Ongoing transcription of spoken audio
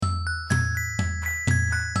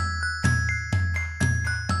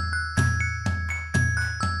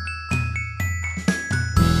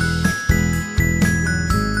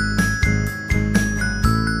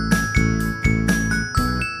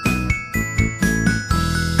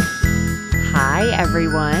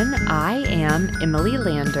everyone. I am Emily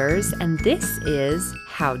Landers, and this is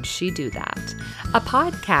How'd She Do That? A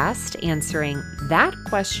podcast answering that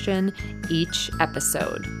question each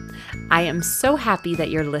episode. I am so happy that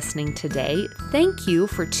you're listening today. Thank you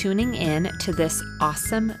for tuning in to this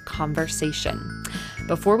awesome conversation.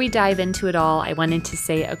 Before we dive into it all, I wanted to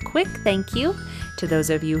say a quick thank you to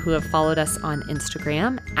those of you who have followed us on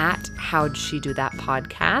Instagram at How'd She Do That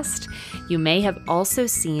podcast. You may have also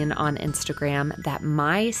seen on Instagram that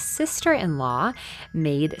my sister-in-law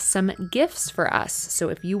made some gifts for us. So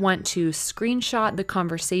if you want to screenshot the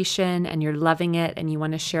conversation and you're loving it and you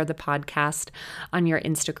want to share the podcast on your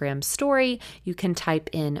Instagram story, you can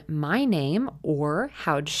type in my name or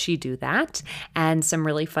How'd She Do That, and some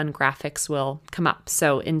really fun graphics will come up.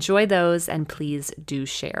 So enjoy those and please do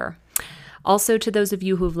share. Also, to those of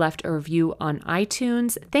you who've left a review on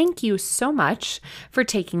iTunes, thank you so much for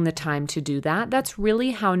taking the time to do that. That's really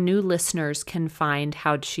how new listeners can find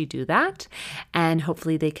How'd She Do That? And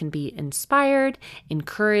hopefully they can be inspired,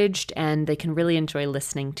 encouraged, and they can really enjoy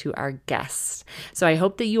listening to our guests. So I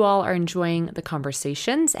hope that you all are enjoying the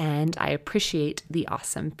conversations, and I appreciate the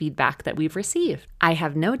awesome feedback that we've received. I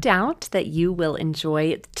have no doubt that you will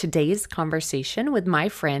enjoy today's conversation with my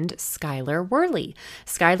friend Skylar Worley.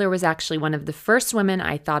 Skylar was actually one of the first women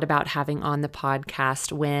I thought about having on the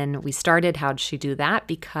podcast when we started How'd She Do That,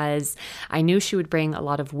 because I knew she would bring a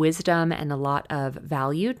lot of wisdom and a lot of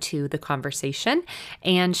value to the conversation,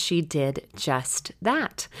 and she did just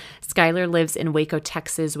that. Skylar lives in Waco,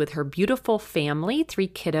 Texas with her beautiful family, 3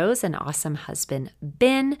 kiddos, and awesome husband,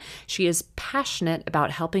 Ben. She is passionate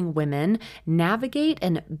about helping women navigate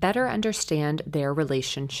and better understand their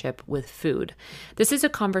relationship with food. This is a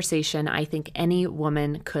conversation I think any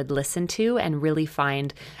woman could listen to and really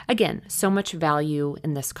find, again, so much value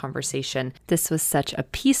in this conversation. This was such a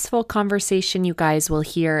peaceful conversation. You guys will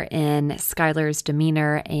hear in Skylar's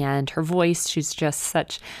demeanor and her voice. She's just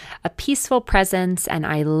such a peaceful presence, and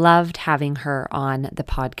I loved having her on the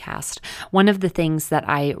podcast. One of the things that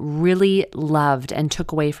I really loved and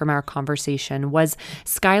took away from our conversation was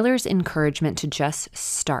Skylar's encouragement to just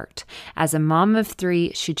start. As a mom of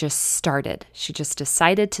 3, she just started. She just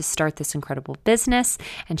decided to start this incredible business,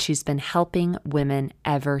 and she's been helping women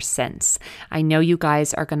ever since. I know you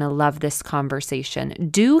guys are going to love this conversation.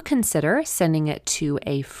 Do consider sending it to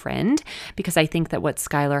a friend, because I think that what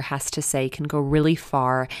Skylar has to say can go really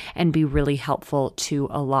far and be really helpful to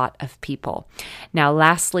a lot of people. Now,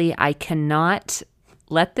 lastly, I cannot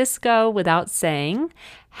let this go without saying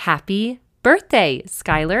happy birthday,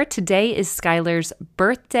 Skylar. Today is Skylar's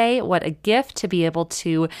birthday. What a gift to be able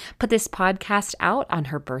to put this podcast out on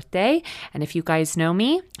her birthday. And if you guys know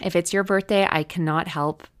me, if it's your birthday, I cannot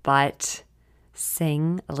help but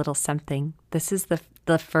sing a little something. This is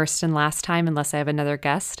the first and last time, unless I have another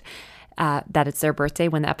guest, that it's their birthday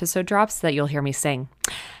when the episode drops, that you'll hear me sing.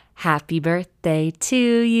 Happy birthday to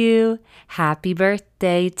you. Happy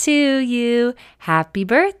birthday to you. Happy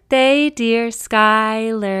birthday, dear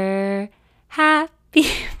Skylar. Happy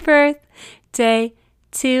birthday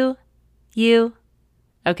to you.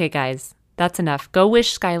 Okay, guys, that's enough. Go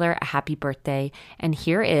wish Skylar a happy birthday. And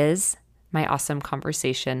here is my awesome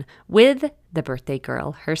conversation with the birthday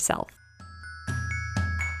girl herself.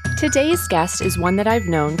 Today's guest is one that I've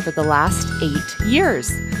known for the last 8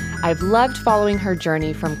 years. I've loved following her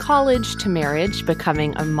journey from college to marriage,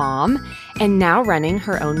 becoming a mom, and now running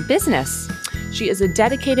her own business. She is a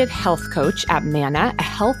dedicated health coach at Manna, a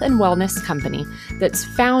health and wellness company that's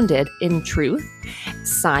founded in truth,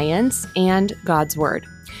 science, and God's Word.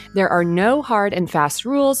 There are no hard and fast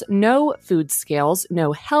rules, no food scales,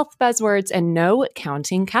 no health buzzwords, and no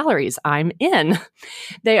counting calories. I'm in.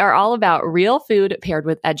 They are all about real food paired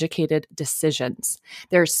with educated decisions.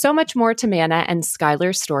 There's so much more to Manna and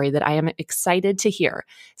Skylar's story that I am excited to hear.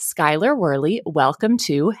 Skylar Worley, welcome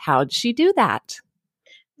to How'd She Do That?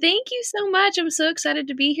 Thank you so much. I'm so excited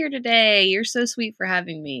to be here today. You're so sweet for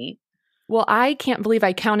having me. Well, I can't believe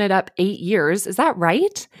I counted up 8 years. Is that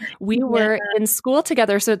right? We were in school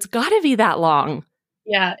together, so it's got to be that long.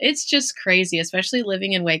 Yeah, it's just crazy, especially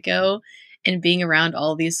living in Waco and being around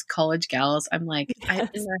all these college gals. I'm like, Yes.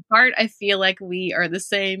 in my heart, I feel like we are the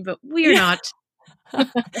same, but we are not.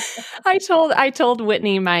 I told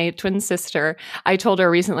Whitney, my twin sister, I told her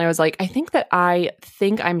recently, I was like, I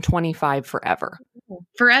think I'm 25 forever.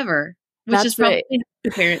 Forever, which That's is probably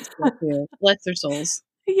the parents too. Bless their souls.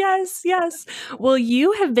 Yes, yes. Well,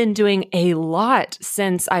 you have been doing a lot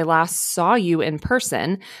since I last saw you in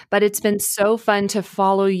person, but it's been so fun to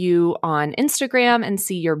follow you on Instagram and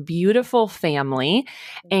see your beautiful family.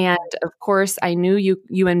 And of course, I knew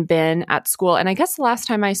you and Ben at school. And I guess the last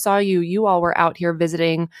time I saw you, you all were out here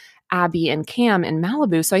visiting Abby and Cam in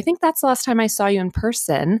Malibu. So I think that's the last time I saw you in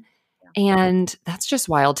person. And that's just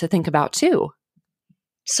wild to think about too.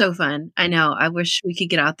 So fun. I know. I wish we could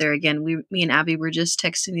get out there again. Me and Abby were just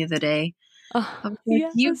texting the other day. I Oh, was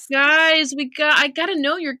like, you yes. guys, I gotta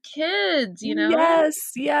know your kids, you know?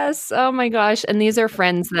 Yes, yes. Oh my gosh. And these are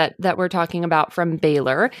friends that we're talking about from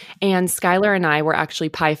Baylor. And Skylar and I were actually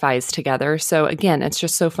Pi Phis together. So again, it's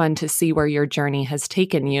just so fun to see where your journey has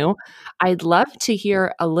taken you. I'd love to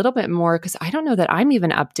hear a little bit more because I don't know that I'm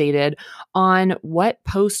even updated on what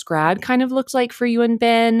post grad kind of looks like for you and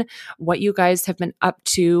Ben, what you guys have been up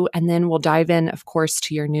to, and then we'll dive in, of course,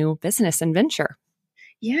 to your new business and venture.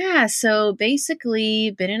 Yeah. So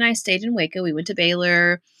basically, Ben and I stayed in Waco. We went to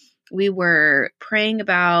Baylor. We were praying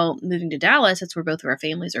about moving to Dallas. That's where both of our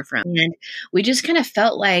families are from. And we just kind of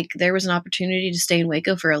felt like there was an opportunity to stay in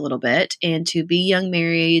Waco for a little bit and to be young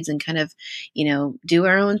marrieds and kind of, do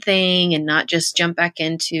our own thing and not just jump back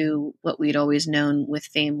into what we'd always known with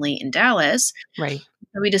family in Dallas. Right.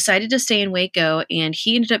 So we decided to stay in Waco, and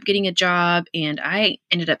he ended up getting a job, and I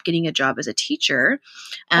ended up getting a job as a teacher.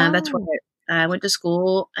 That's where I went to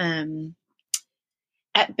school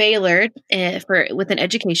at Baylor with an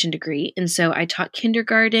education degree, and so I taught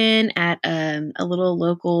kindergarten at a little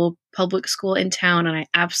local public school in town, and I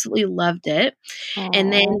absolutely loved it.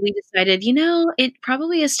 And then we decided, it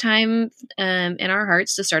probably is time in our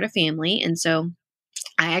hearts to start a family, and so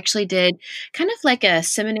I actually did kind of like a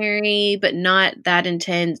seminary, but not that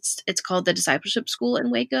intense. It's called the Discipleship School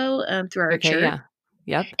in Waco through our Okay. church. Yeah.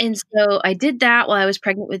 Yep. And so I did that while I was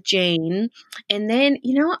pregnant with Jane. And then,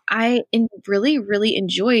 really, really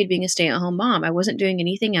enjoyed being a stay-at-home mom. I wasn't doing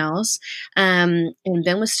anything else. And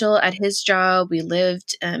Ben was still at his job. We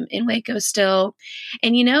lived in Waco still.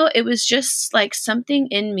 And, it was just like something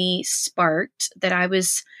in me sparked that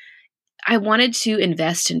I wanted to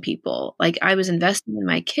invest in people. Like I was investing in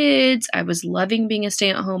my kids. I was loving being a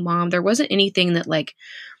stay-at-home mom. There wasn't anything that like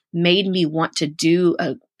made me want to do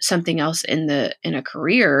something else in a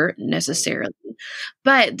career necessarily,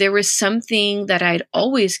 but there was something that I'd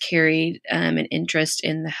always carried an interest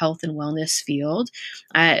in the health and wellness field.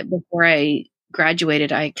 Before I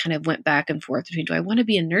graduated, I kind of went back and forth between, do I want to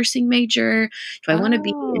be a nursing major? Do I want to be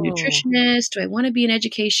a nutritionist? Do I want to be in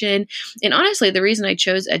education? And honestly, the reason I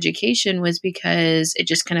chose education was because it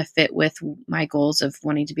just kind of fit with my goals of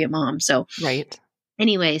wanting to be a mom. So Right.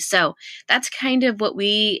 anyway, so that's kind of what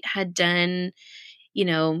we had done,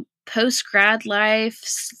 post grad life,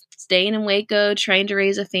 staying in Waco, trying to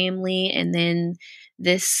raise a family. And then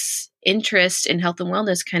this interest in health and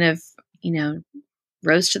wellness kind of,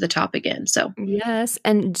 rose to the top again. So Yes.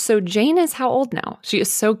 And so Jane is how old now? She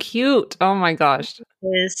is so cute. Oh my gosh. it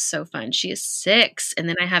is so fun. She is 6. And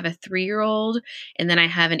then I have a 3-year-old, and then I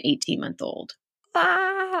have an 18-month-old.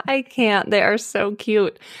 I can't. They are so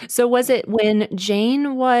cute. So was it when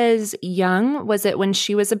Jane was young? Was it when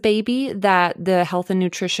she was a baby that the health and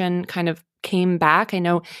nutrition kind of came back? I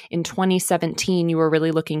know in 2017, you were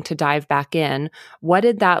really looking to dive back in. What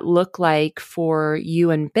did that look like for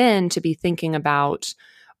you and Ben to be thinking about?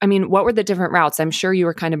 I mean, what were the different routes? I'm sure you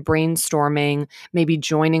were kind of brainstorming, maybe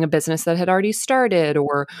joining a business that had already started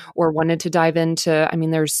or wanted to dive into, I mean,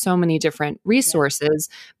 there's so many different resources,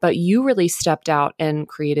 but you really stepped out and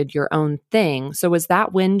created your own thing. So was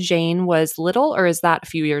that when Jane was little, or is that a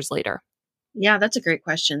few years later? Yeah, that's a great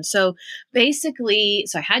question. So basically,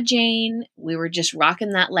 I had Jane. We were just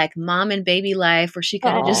rocking that like mom and baby life where she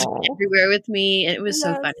kind of just went everywhere with me. And it was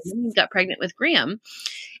so fun. And then we got pregnant with Graham,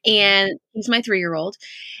 and he's my 3-year-old.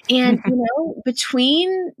 And,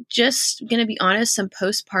 between just going to be honest, some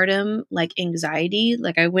postpartum like anxiety,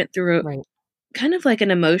 like I went through Right. kind of like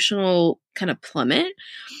an emotional kind of plummet.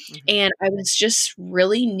 Mhm. And I was just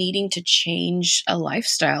really needing to change a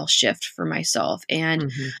lifestyle shift for myself.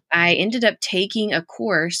 And I ended up taking a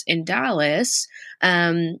course in Dallas.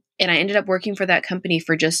 And I ended up working for that company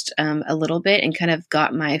for just a little bit and kind of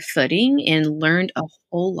got my footing and learned a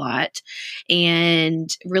whole lot.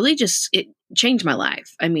 And really just, it changed my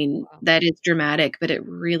life. I mean, that is dramatic, but it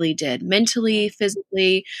really did. Mentally,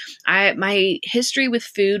 physically. My history with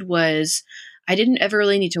food was, I didn't ever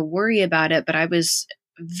really need to worry about it, but I was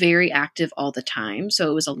very active all the time. So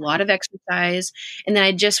it was a lot of exercise. And then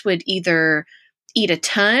I just would either eat a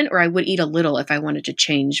ton or I would eat a little if I wanted to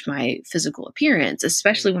change my physical appearance,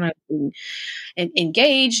 especially when I was being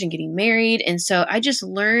engaged and getting married. And so I just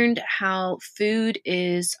learned how food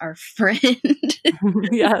is our friend.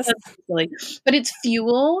 Yes. But it's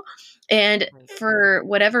fuel. And for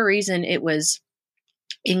whatever reason, it was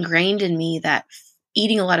ingrained in me that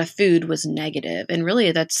eating a lot of food was negative, and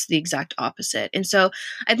really that's the exact opposite. And so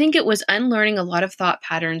I think it was unlearning a lot of thought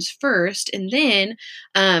patterns first, and then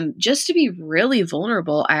just to be really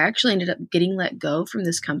vulnerable, I actually ended up getting let go from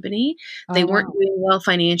this company. They Oh, weren't wow. doing well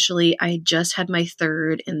financially. I had just had my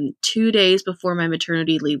third, and 2 days before my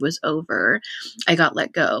maternity leave was over, I got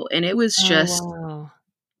let go, and it was Oh, just wow.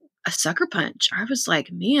 a sucker punch. I was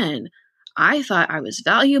like, man, I thought I was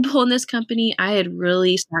valuable in this company. I had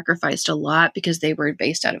really sacrificed a lot because they were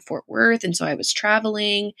based out of Fort Worth. And so I was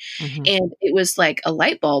traveling, Mhm. and it was like a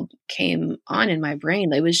light bulb came on in my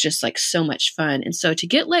brain. It was just like so much fun. And so to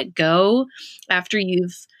get let go after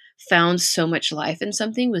you've found so much life in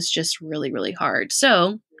something was just really, really hard.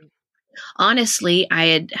 So honestly, I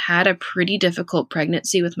had had a pretty difficult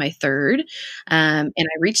pregnancy with my third. And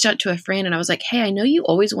I reached out to a friend and I was like, hey, I know you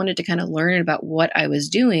always wanted to kind of learn about what I was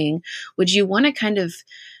doing. Would you want to kind of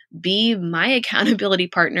be my accountability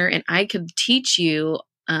partner and I could teach you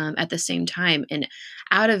at the same time? And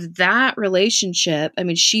out of that relationship, I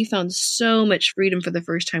mean, she found so much freedom for the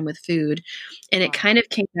first time with food. And it Wow. kind of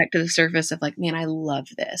came back to the surface of like, man, I love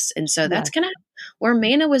this. And so that's Yes. kind of where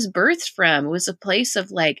Mana was birthed from. It was a place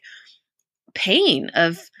of like, pain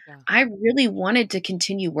of Yeah. I really wanted to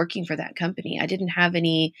continue working for that company. I didn't have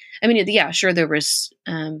any I mean, yeah, sure there was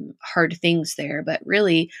hard things there, but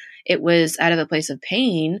really it was out of a place of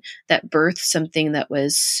pain that birthed something that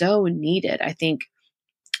was so needed. I think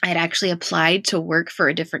I'd actually applied to work for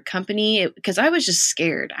a different company because I was just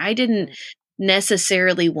scared. I didn't Right.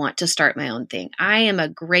 necessarily want to start my own thing. I am a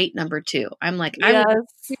great number two. I'm like, I will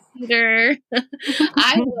Yes. be a leader.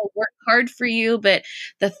 I will work hard for you. But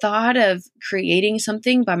the thought of creating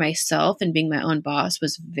something by myself and being my own boss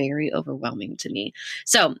was very overwhelming to me.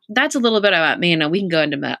 So that's a little bit about Mana. We can go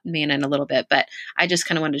into Mana in a little bit, but I just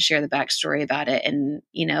kind of wanted to share the backstory about it. And,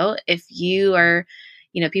 if you are,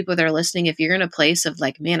 people that are listening, if you're in a place of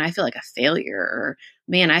like, man, I feel like a failure, or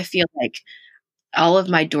man, I feel like all of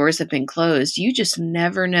my doors have been closed. You just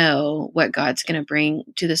never know what God's going to bring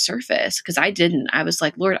to the surface. Because I didn't. I was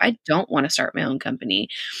like, Lord, I don't want to start my own company.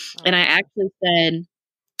 And Oh, I actually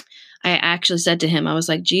said to him, I was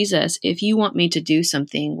like, Jesus, if you want me to do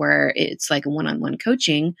something where it's like one-on-one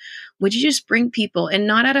coaching, would you just bring people, and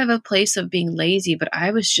not out of a place of being lazy, but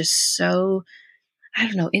I was just so, I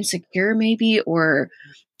don't know, insecure maybe, or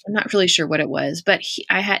I'm not really sure what it was, but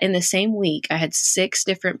I had in the same week, I had 6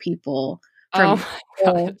 different people oh from my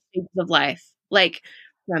all God. stages of life, like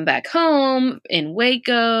from back home in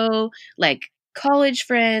Waco, like college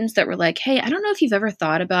friends that were like, "Hey, I don't know if you've ever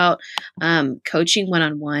thought about coaching one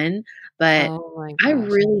on one, but Oh my I gosh.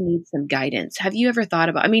 really need some guidance. Have you ever thought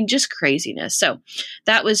about?" I mean, just craziness. So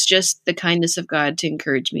that was just the kindness of God to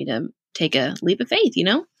encourage me to take a leap of faith, you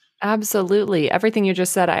know? Absolutely. Everything you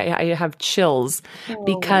just said, I have chills Oh,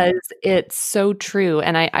 because it's so true.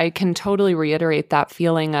 And I can totally reiterate that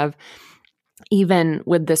feeling of even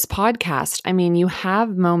with this podcast. I mean, you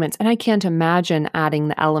have moments, and I can't imagine adding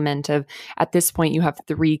the element of at this point, you have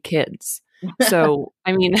 3 kids. So,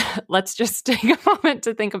 I mean, let's just take a moment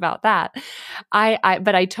to think about that.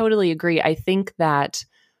 But I totally agree. I think that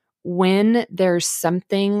when there's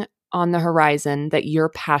something on the horizon that you're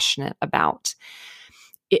passionate about,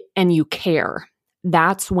 and you care,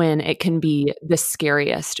 that's when it can be the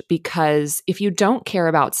scariest, because if you don't care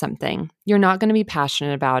about something, you're not going to be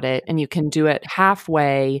passionate about it, and you can do it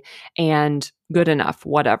halfway and good enough,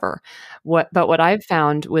 whatever. But what I've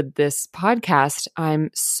found with this podcast,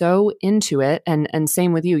 I'm so into it, and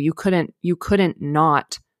same with you. You couldn't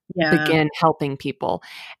not yeah. begin helping people.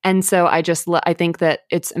 And so I think that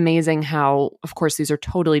it's amazing how, of course, these are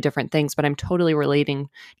totally different things, but I'm totally relating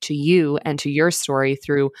to you and to your story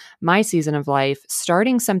through my season of life.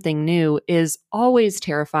 Starting something new is always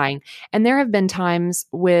terrifying. And there have been times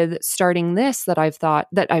with starting this that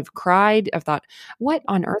I've cried. I've thought, what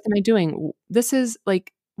on earth am I doing? This is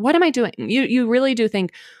like, what am I doing? You really do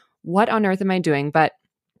think, what on earth am I doing? But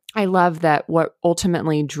I love that what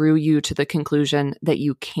ultimately drew you to the conclusion that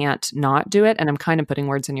you can't not do it. And I'm kind of putting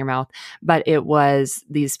words in your mouth, but it was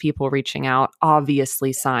these people reaching out,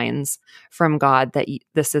 obviously signs from God that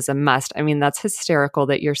this is a must. I mean, that's hysterical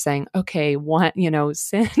that you're saying, okay,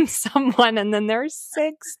 send someone, and then there's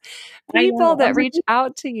 6 I people know. I that was like, reach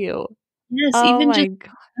out to you. yes, Oh even my just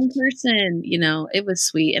God. one person, it was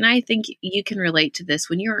sweet. And I think you can relate to this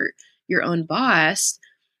when you're your own boss.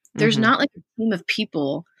 There's Hmm. not like a team of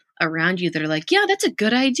people around you that are like, yeah, that's a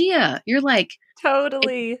good idea. You're like, it,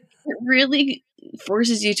 Totally. it really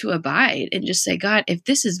forces you to abide and just say, God, if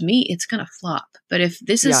this is me, it's going to flop. But if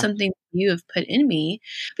this is Yeah. something you have put in me,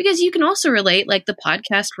 because you can also relate, like the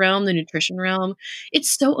podcast realm, the nutrition realm,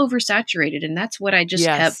 it's so oversaturated. And that's what I just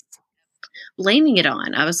kept Yes. blaming it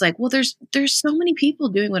on. I was like, well, there's so many people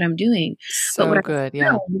doing what I'm doing. But what So I good. Yeah.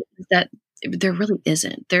 found is that there really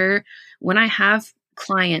isn't. When I have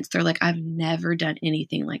clients, they're like, I've never done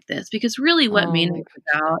anything like this, because really what Oh Manual my is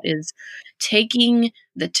about is taking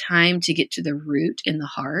the time to get to the root in the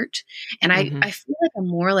heart. And goodness. I feel like I'm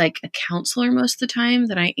more like a counselor most of the time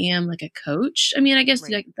than I am like a coach. I mean, I guess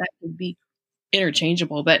Right. like that could be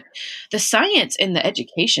interchangeable, but the science and the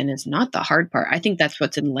education is not the hard part. I think that's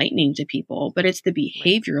what's enlightening to people, but it's the Right.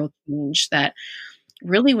 behavioral change that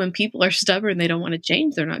really, when people are stubborn, they don't want to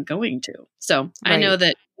change, they're not going to. So I know Right.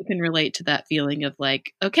 that you can relate to that feeling of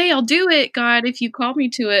like, okay, I'll do it, God, if you call me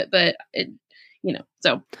to it, but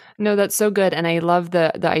so No, that's so good, and I love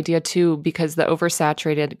the idea too, because the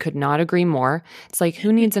oversaturated could not agree more. It's like,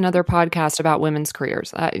 who needs another podcast about women's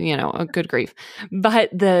careers? Good grief. But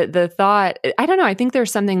the thought, I don't know, I think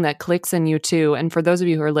there's something that clicks in you too. And for those of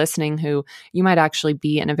you who are listening, who you might actually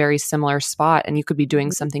be in a very similar spot, and you could be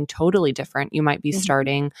doing something totally different. You might be Mhm.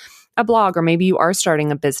 starting a blog, or maybe you are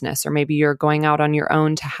starting a business, or maybe you're going out on your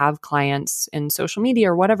own to have clients in social media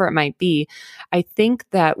or whatever it might be. I think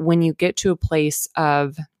that when you get to a place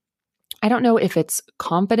of, I don't know if it's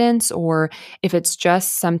confidence or if it's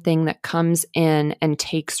just something that comes in and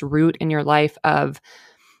takes root in your life of,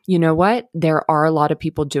 you know what, there are a lot of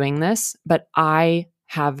people doing this, but I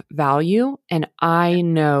have value and Yeah, I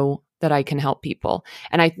know that I can help people.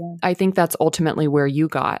 And yeah. I think that's ultimately where you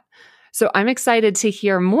got. So I'm excited to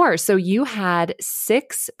hear more. So you had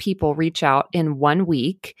 6 people reach out in 1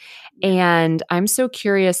 week, and I'm so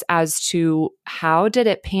curious as to how did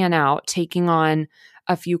it pan out taking on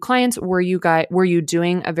a few clients? Were you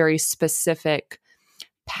doing a very specific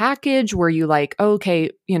package? Were you like, okay,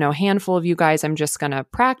 handful of you guys I'm just going to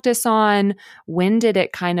practice on? When did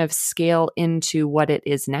it kind of scale into what it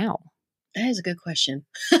is now? That is a good question.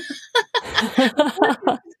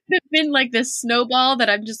 It's been like this snowball that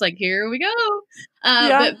I'm just like, here we go.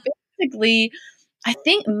 Yeah. But basically, I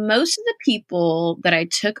think most of the people that I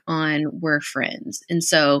took on were friends. And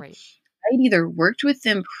so Right. I'd either worked with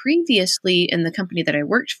them previously in the company that I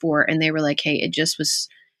worked for, and they were like, hey, it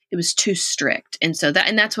was too strict. And so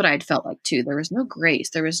that's what I'd felt like too. There was no grace.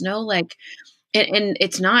 There was no like, and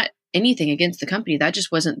it's not anything against the company. That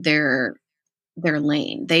just wasn't their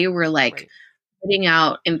lane. They were like Right. putting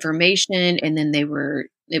out information, and then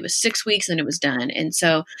it was 6 weeks and it was done. And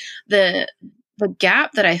so the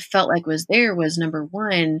gap that I felt like was there was, number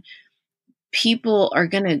one, people are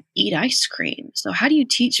going to eat ice cream. So how do you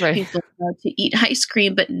teach Right. people how to eat ice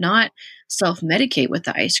cream but not self-medicate with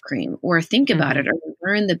the ice cream, or think about Hmm. it, or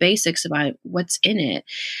learn the basics about what's in it?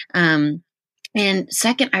 Um, and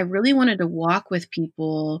second, I really wanted to walk with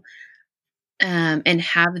people, and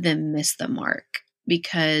have them miss the mark,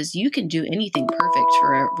 because you can do anything perfect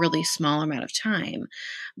for a really small amount of time. Right.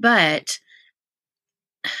 But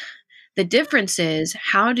the difference is,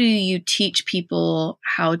 how do you teach people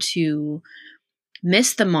how to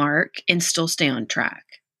miss the mark and still stay on track,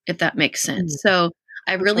 if that makes sense? Mm. So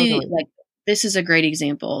I Oh, really totally. like, this is a great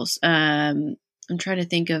example. I'm trying to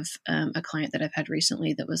think of a client that I've had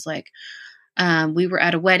recently that was like, we were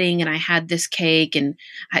at a wedding and I had this cake and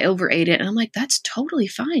I overate it. And I'm like, that's totally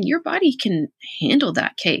fine. Your body can handle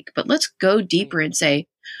that cake. But let's go Right. deeper and say,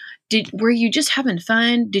 were you just having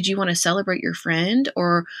fun? Did you want to celebrate your friend?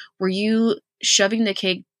 Or were you shoving the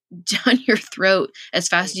cake down your throat as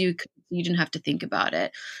fast Right. as you could? You didn't have to think about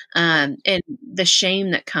it. Right. And the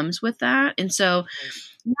shame that comes with that. And so,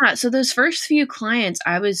 Right. yeah, so those first few clients,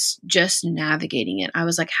 I was just navigating it. I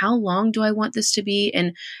was like, how long do I want this to be?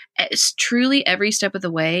 And it's truly every step of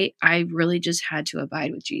the way, I really just had to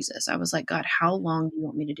abide with Jesus. I was like, God, how long do you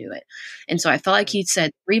want me to do it? And so I felt like Right. He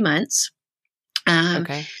said 3 months. Um,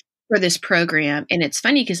 Okay. for this program. And it's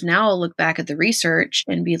funny because now I'll look back at the research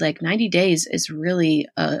and be like, 90 days is really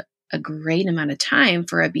a great amount of time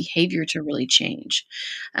for a behavior to really change.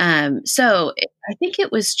 I think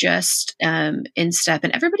it was just in step,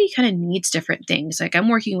 and everybody kind of needs different things. Like, I'm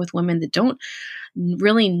working with women that don't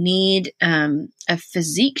really need a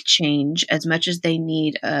physique change as much as they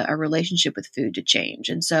need a relationship with food to change.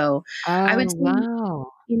 And so I would Oh, say,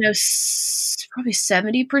 wow. probably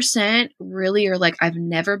 70% really are like, I've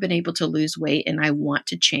never been able to lose weight and I want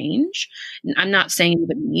to change. And I'm not saying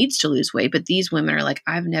anybody needs to lose weight, but these women are like,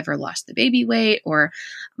 I've never lost the baby weight, or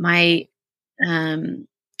my Right. um,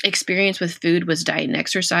 experience with food was diet and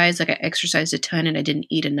exercise. Like, I exercised a ton and I didn't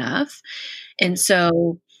eat enough. And Right.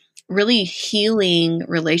 so really healing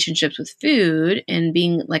relationships with food, and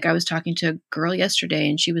being like, I was talking to a girl yesterday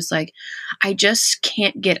and she was like, I just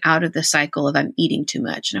can't get out of the cycle of I'm eating too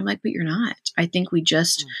much. And I'm like, but you're not. I think we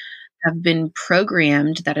just Mm. have been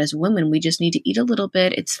programmed that as women, we just need to eat a little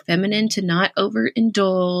bit. It's feminine to not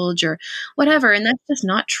overindulge or whatever. And that's just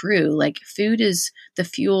not true. Like food is the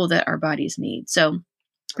fuel that our bodies need. So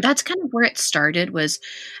that's kind of where it started, was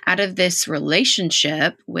out of this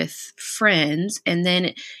relationship with friends. And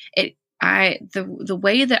then the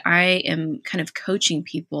way that I am kind of coaching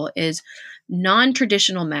people is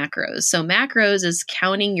non-traditional macros. So macros is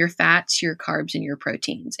counting your fats, your carbs, and your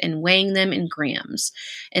proteins and weighing them in grams.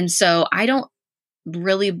 And so I don't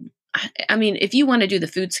really, I mean, if you want to do the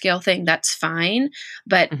food scale thing, that's fine.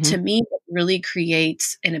 But to me, it really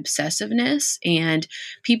creates an obsessiveness, and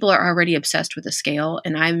people are already obsessed with a scale.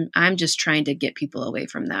 And I'm just trying to get people away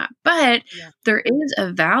from that. But there is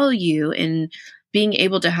a value in being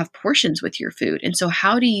able to have portions with your food. And so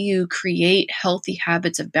how do you create healthy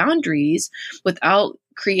habits of boundaries without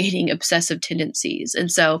creating obsessive tendencies?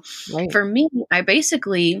 And so for me, I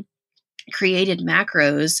basically created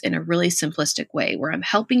macros in a really simplistic way where I'm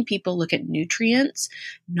helping people look at nutrients,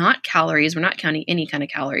 not calories. We're not counting any kind of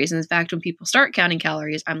calories. And in fact, when people start counting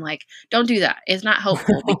calories, I'm like, don't do that. It's not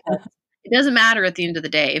helpful because it doesn't matter at the end of the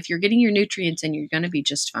day. If you're getting your nutrients in, you're going to be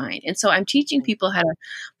just fine. And so I'm teaching people how to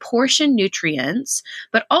portion nutrients,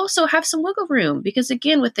 but also have some wiggle room, because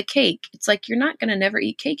again, with the cake, it's like, you're not going to never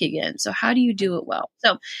eat cake again. So how do you do it well?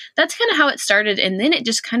 So that's kind of how it started. And then it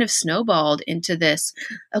just kind of snowballed into this,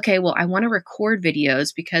 okay, well, I want to record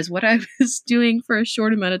videos, because what I was doing for a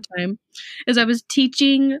short amount of time is I was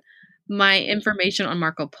teaching my information on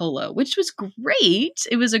Marco Polo, which was great.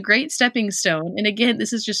 It was a great stepping stone. And again,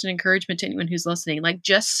 this is just an encouragement to anyone who's listening. Like,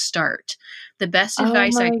 just start. The best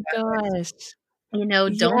advice I have is,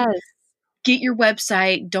 don't get your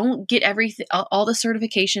website, don't get everything, all the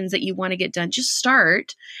certifications that you want to get done. Just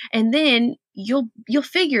start, and then you'll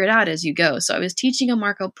figure it out as you go. So I was teaching a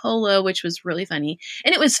Marco Polo, which was really funny.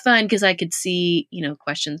 And it was fun because I could see,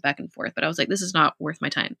 questions back and forth, but I was like, this is not worth my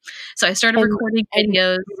time. So I started recording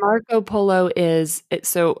videos. Marco Polo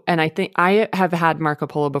and I think I have had Marco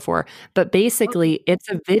Polo before, but basically it's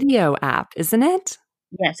a video app, isn't it?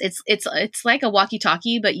 Yes, it's like a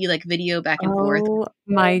walkie-talkie, but you like video back and forth. Oh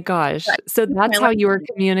my gosh. So that's how you were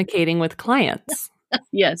communicating with clients.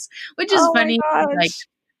 Yes, which is funny. Like,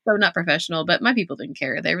 so not professional, but my people didn't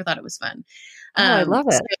care. They thought it was fun. I love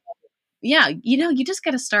it. So, yeah, you just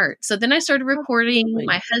got to start. So then I started recording. Absolutely.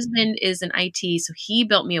 My husband is in IT, so he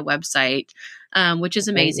built me a website, which is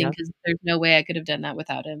amazing because there's no way I could have done that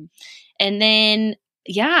without him. And then,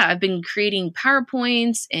 I've been creating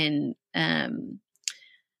PowerPoints and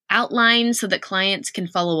outlines so that clients can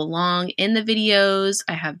follow along in the videos.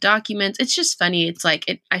 I have documents. It's just funny. It's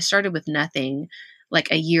like I started with nothing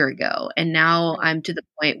like a year ago, and now I'm to the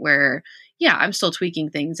point where, I'm still tweaking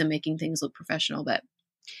things and making things look professional, but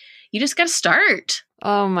you just got to start.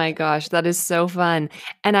 Oh my gosh, that is so fun.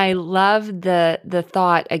 And I love the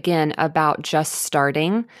thought again about just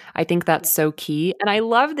starting. I think that's so key. And I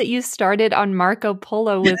love that you started on Marco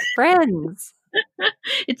Polo with friends.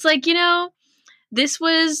 It's like, this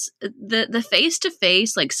was the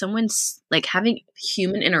face-to-face, like someone's like having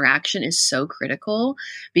human interaction is so critical,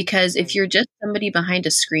 because if you're just somebody behind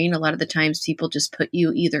a screen, a lot of the times people just put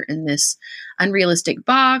you either in this unrealistic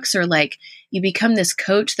box, or like you become this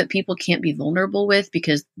coach that people can't be vulnerable with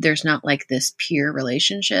because there's not like this peer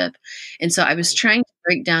relationship. And so I was trying to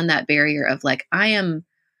break down that barrier of like, I am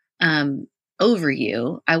over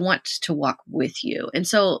you. I want to walk with you. And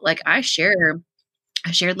so like I shared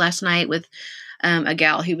last night with a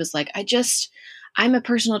gal who was like, I'm a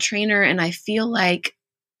personal trainer, and I feel like,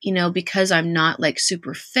 because I'm not like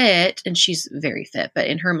super fit, and she's very fit, but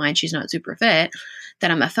in her mind, she's not super fit, that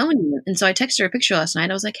I'm a phony. And so I texted her a picture last night.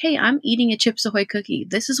 I was like, hey, I'm eating a Chips Ahoy cookie.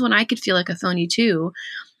 This is when I could feel like a phony too,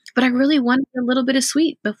 but I really wanted a little bit of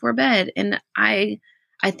sweet before bed. And I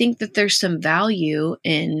think that there's some value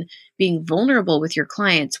in being vulnerable with your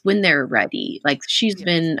clients when they're ready. Like she's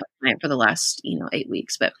been a client for the last, 8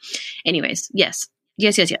 weeks. But anyways, yes.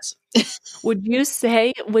 Would you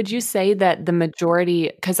say that the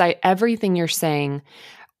majority, because everything you're saying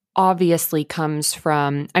obviously comes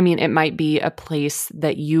from, it might be a place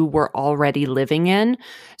that you were already living in.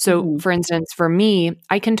 So for instance, for me,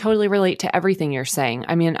 I can totally relate to everything you're saying.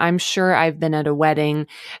 I'm sure I've been at a wedding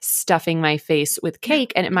stuffing my face with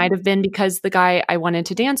cake, and it might have been because the guy I wanted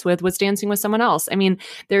to dance with was dancing with someone else.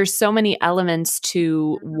 There's so many elements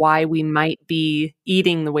to why we might be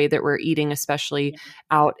eating the way that we're eating, especially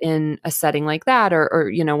out in a setting like that,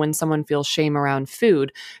 or when someone feels shame around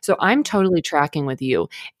food. So I'm totally tracking with you.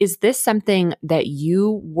 Is this something that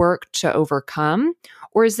you work to overcome?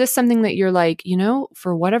 Or is this something that you're like,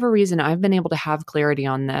 for whatever reason, I've been able to have clarity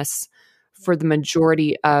on this for the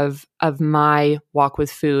majority of my walk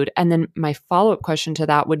with food. And then my follow-up question to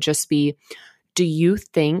that would just be, do you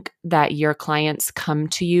think that your clients come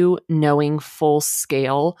to you knowing full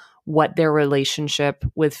scale what their relationship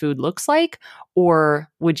with food looks like? Or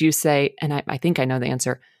would you say, and I think I know the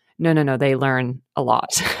answer, no, they learn a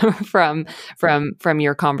lot from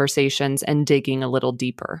your conversations and digging a little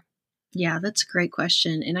deeper? Yeah, that's a great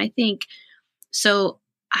question. And I think so.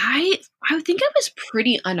 I think I was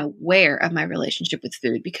pretty unaware of my relationship with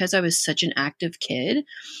food because I was such an active kid.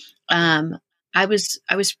 I was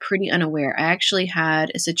pretty unaware. I actually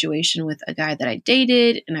had a situation with a guy that I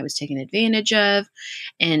dated and I was taken advantage of.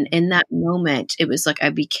 And in that moment, it was like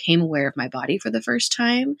I became aware of my body for the first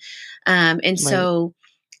time. And so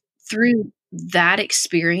through that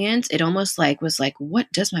experience, it almost like was like, what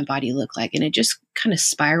does my body look like? And it just kind of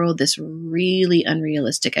spiraled this really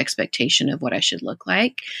unrealistic expectation of what I should look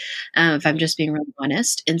like, if I'm just being really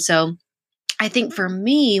honest. And so I think for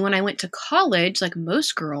me, when I went to college, like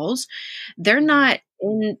most girls, they're not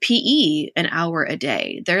in PE an hour a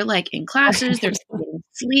day. They're like in classes, they're getting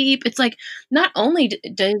sleep. It's like not only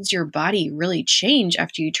does your body really change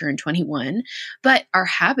after you turn 21, but our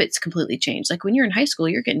habits completely change. Like when you're in high school,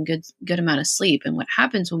 you're getting good amount of sleep. And what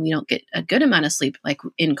happens when we don't get a good amount of sleep, like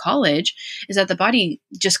in college, is that the body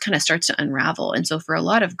just kind of starts to unravel. And so for a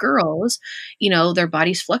lot of girls, their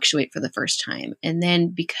bodies fluctuate for the first time. And then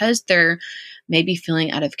because they're maybe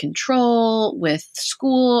feeling out of control with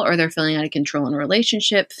school or they're feeling out of control in a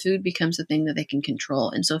relationship, food becomes the thing that they can control.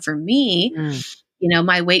 And so for me,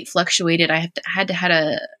 my weight fluctuated. I had to had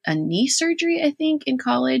a knee surgery, I think, in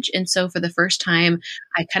college. And so for the first time,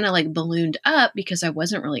 I kind of like ballooned up because I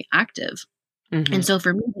wasn't really active. Mm-hmm. And so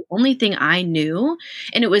for me, the only thing I knew,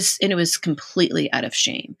 and it was completely out of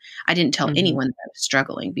shame. I didn't tell anyone that I was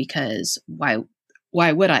struggling because why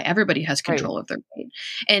would I? Everybody has control of their weight.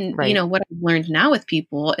 And, what I've learned now with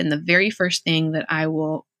people, and the very first thing that I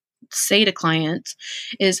will say to clients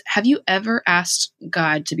is, have you ever asked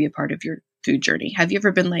God to be a part of your food journey? Have you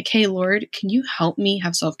ever been like, hey, Lord, can you help me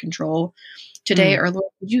have self-control today? Or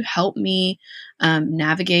Lord, would you help me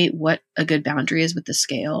navigate what a good boundary is with the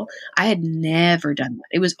scale? I had never done that.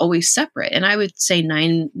 It was always separate. And I would say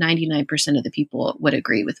 99% of the people would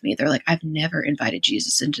agree with me. They're like, I've never invited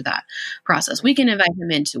Jesus into that process. We can invite him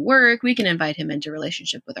into work. We can invite him into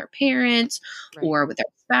relationship with our parents or with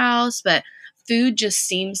our spouse. But food just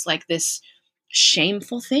seems like this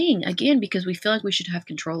shameful thing, again, because we feel like we should have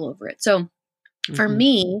control over it. So for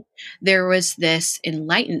me, there was this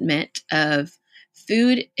enlightenment of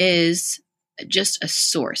food is just a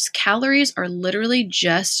source. Calories are literally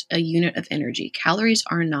just a unit of energy. Calories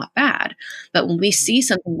are not bad. But when we see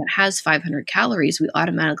something that has 500 calories, we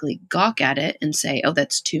automatically gawk at it and say, oh,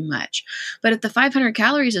 that's too much. But if the 500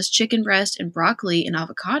 calories is chicken breast and broccoli and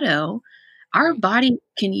avocado, our body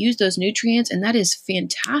can use those nutrients, and that is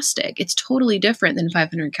fantastic. It's totally different than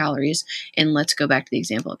 500 calories. And let's go back to the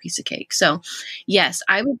example of a piece of cake. So yes,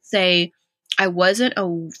 I would say I wasn't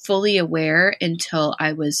fully aware until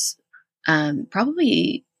I was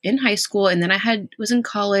probably in high school. And then was in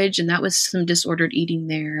college, and that was some disordered eating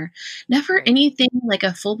there. Never anything like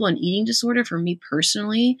a full-blown eating disorder for me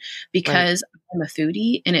personally, because I'm a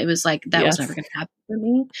foodie, and it was like, that was never going to happen for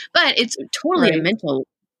me. But it's totally a mental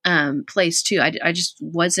place too. I just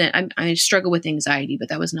wasn't, I struggle with anxiety, but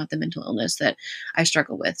that was not the mental illness that I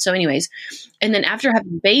struggle with. So anyways, and then after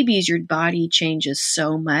having babies, your body changes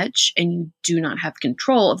so much, and you do not have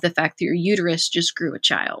control of the fact that your uterus just grew a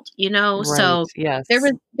child, So there's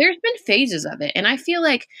been phases of it. And I feel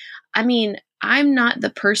like, I'm not the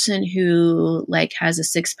person who like has a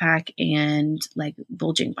 6-pack and like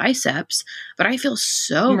bulging biceps, but I feel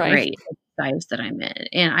so great size that I'm in.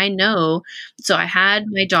 And I know, so I had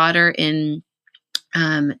my daughter in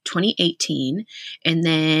 2018, and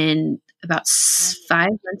then about 5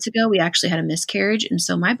 months ago, we actually had a miscarriage. And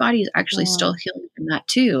so my body is actually still healing from that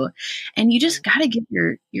too. And you just got to give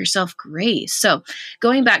yourself grace. So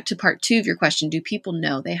going back to part 2 of your question, do people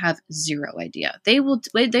know? They have zero idea. They would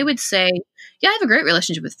say, yeah, I have a great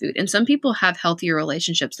relationship with food. And some people have healthier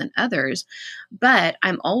relationships than others, but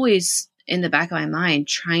I'm always in the back of my mind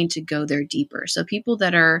trying to go there deeper. So people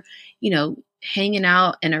that are, hanging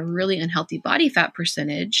out in a really unhealthy body fat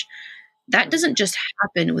percentage, that doesn't just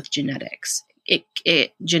happen with genetics.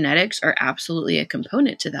 Genetics are absolutely a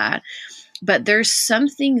component to that, but there's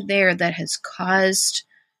something there that has caused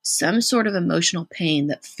some sort of emotional pain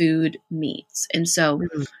that food meets. And so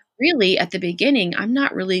really at the beginning, I'm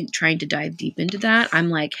not really trying to dive deep into that. I'm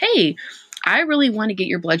like, hey, I really want to get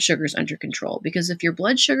your blood sugars under control, because if your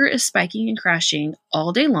blood sugar is spiking and crashing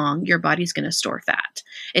all day long, your body's going to store fat.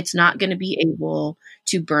 It's not going to be able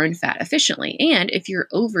to burn fat efficiently. And if you're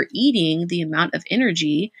overeating the amount of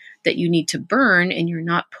energy that you need to burn and you're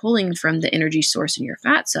not pulling from the energy source in your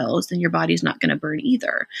fat cells, then your body's not going to burn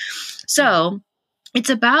either. So it's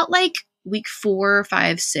about like week 4,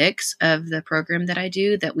 5, 6 of the program that I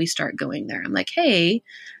do that we start going there. I'm like, hey,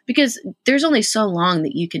 because there's only so long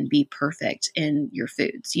that you can be perfect in your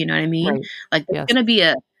foods. You know what I mean? Right. Like there's Yes. going to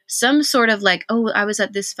be some sort of like, oh, I was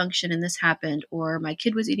at this function and this happened, or my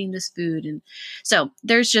kid was eating this food. And so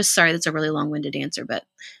there's just, sorry, that's a really long-winded answer, but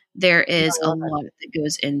there is a lot that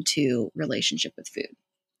goes into relationship with food.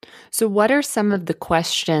 So what are some of the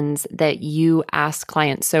questions that you ask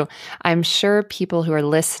clients? So I'm sure people who are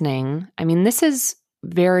listening, I mean, this is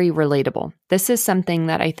very relatable. This is something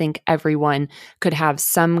that I think everyone could have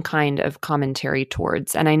some kind of commentary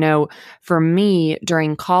towards. And I know for me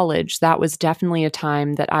during college, that was definitely a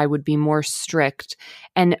time that I would be more strict.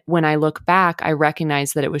 And when I look back, I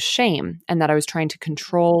recognize that it was shame and that I was trying to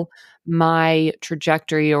control my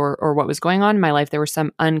trajectory or what was going on in my life. There were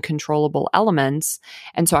some uncontrollable elements.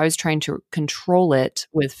 And so I was trying to control it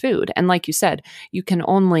with food. And like you said, you can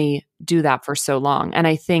only do that for so long. And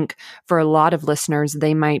I think for a lot of listeners,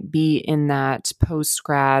 they might be in that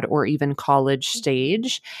post-grad or even college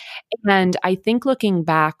stage. And I think looking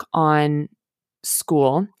back on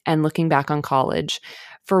school and looking back on college,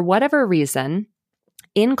 for whatever reason,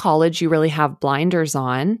 in college, you really have blinders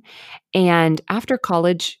on. And after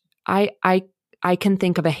college, I can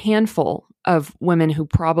think of a handful of women who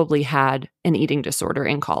probably had an eating disorder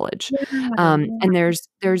in college. And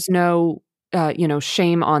there's no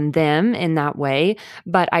shame on them in that way.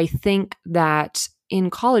 But I think that in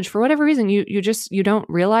college, for whatever reason, you don't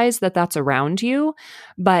realize that that's around you,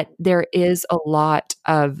 but there is a lot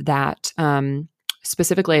of that.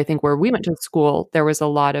 Specifically, I think where we went to school, there was a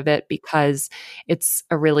lot of it because it's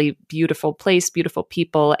a really beautiful place, beautiful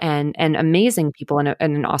people, and amazing people, and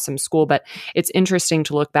an awesome school. But it's interesting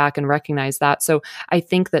to look back and recognize that. So I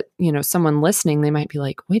think that, someone listening, they might be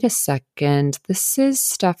like, wait a second, this is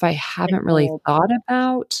stuff I haven't really thought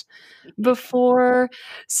about before.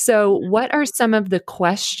 So what are some of the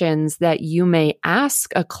questions that you may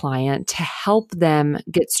ask a client to help them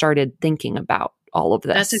get started thinking about all of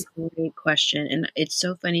this? That's a great question. And it's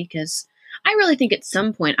so funny because I really think at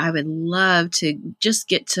some point I would love to just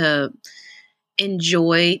get to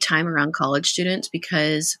enjoy time around college students,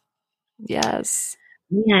 because yes,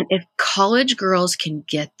 man, if college girls can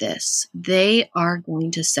get this, they are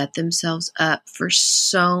going to set themselves up for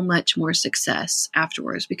so much more success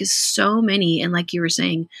afterwards, because so many, and like you were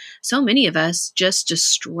saying, so many of us just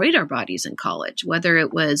destroyed our bodies in college, whether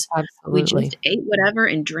it was we just ate whatever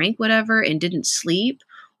and drank whatever and didn't sleep,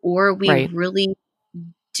 or we really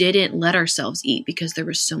didn't let ourselves eat because there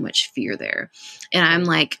was so much fear there. And I'm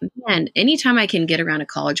like, man, anytime I can get around a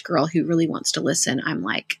college girl who really wants to listen, I'm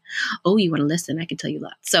like, oh, you want to listen? I can tell you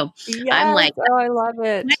lots. So yes. I'm like, oh, I love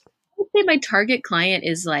it. I would say my target client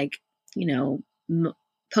is like,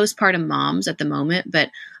 postpartum moms at the moment, but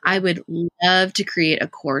I would love to create a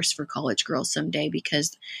course for college girls someday,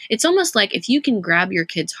 because it's almost like if you can grab your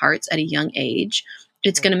kids' hearts at a young age,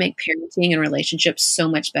 it's going to make parenting and relationships so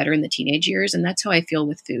much better in the teenage years. And that's how I feel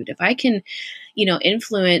with food. If I can,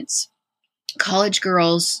 influence college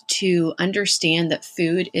girls to understand that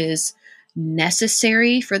food is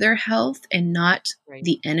necessary for their health and not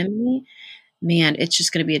the enemy, man, it's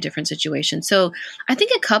just going to be a different situation. So I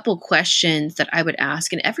think a couple questions that I would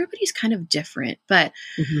ask, and everybody's kind of different, but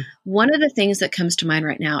one of the things that comes to mind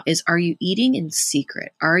right now is, are you eating in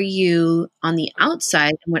secret? Are you on the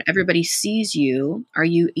outside, and when everybody sees you, are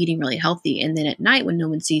you eating really healthy? And then at night when no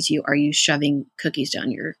one sees you, are you shoving cookies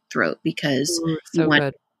down your throat because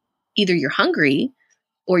either you're hungry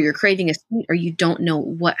or you're craving a sweet, or you don't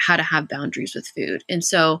know how to have boundaries with food. And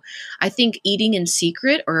so I think eating in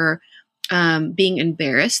secret, or being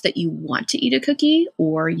embarrassed that you want to eat a cookie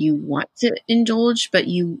or you want to indulge, but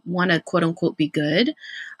you want to quote unquote be good.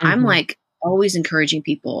 I'm like always encouraging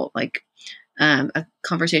people, like a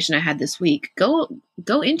conversation I had this week, go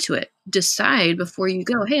into it, decide before you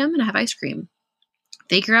go, hey, I'm going to have ice cream.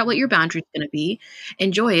 Figure out what your boundary is going to be,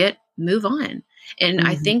 enjoy it, move on. And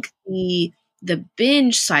I think the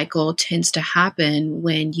binge cycle tends to happen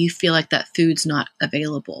when you feel like that food's not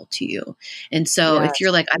available to you. And so if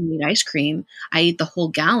you're like, I need ice cream, I eat the whole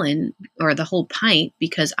gallon or the whole pint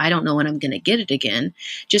because I don't know when I'm going to get it again,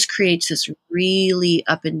 just creates this really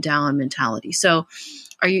up and down mentality. So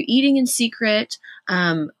are you eating in secret?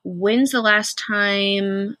 When's the last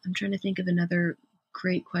time? I'm trying to think of another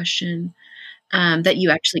great question. That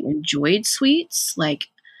you actually enjoyed sweets? Like,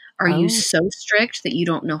 are you Oh, so strict that you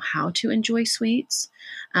don't know how to enjoy sweets?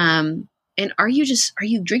 And are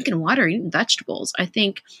you drinking water, eating vegetables? I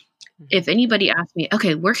think if anybody asks me,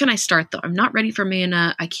 okay, where can I start though? I'm not ready for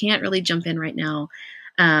manna. I can't really jump in right now.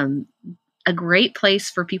 Um, a great place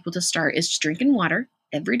for people to start is just drinking water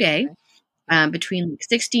every day, between like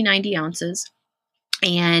 60, 90 ounces,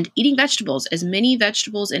 and eating vegetables, as many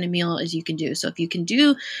vegetables in a meal as you can do. So if you can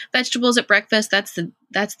do vegetables at breakfast, that's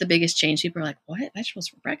the biggest change. People are like, what, vegetables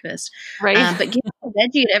for breakfast? right. But getting a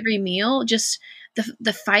veggie at every meal, just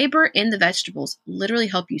the fiber in the vegetables literally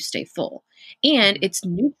help you stay full, and it's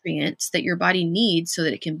nutrients that your body needs so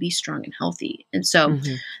that it can be strong and healthy. And so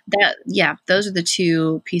Mhm. those are the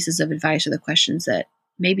two pieces of advice, or the questions that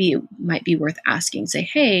maybe it might be worth asking. Say,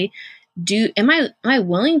 hey, am I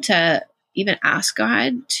willing to even ask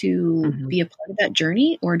God to Mhm. be a part of that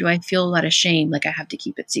journey? Or do I feel a lot of shame, like I have to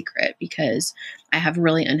keep it secret because I have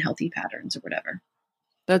really unhealthy patterns or whatever?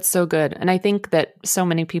 That's so good. And I think that so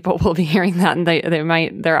many people will be hearing that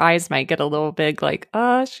and their eyes might get a little big like,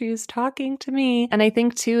 oh, she's talking to me. And I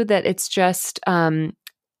think too that it's just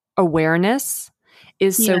awareness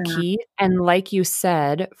is so Yeah. key. And like you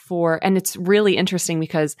said, and it's really interesting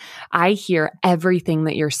because I hear everything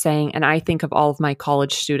that you're saying. And I think of all of my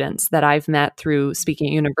college students that I've met through speaking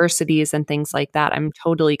at universities and things like that. I'm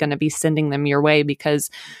totally going to be sending them your way because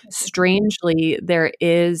strangely, there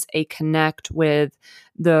is a connect with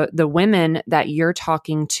the women that you're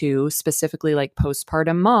talking to, specifically like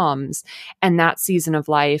postpartum moms and that season of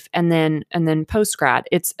life. And then post grad,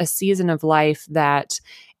 it's a season of life that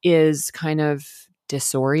is kind of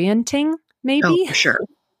disorienting, Oh, maybe. for sure.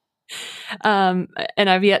 And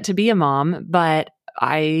I've yet to be a mom, but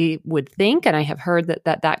I would think, and I have heard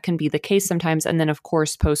that can be the case sometimes. And then, of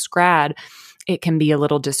course, post grad, it can be a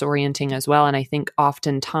little disorienting as well. And I think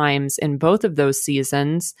oftentimes in both of those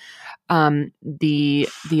seasons, the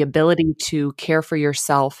ability to care for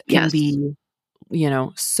yourself can Yes. be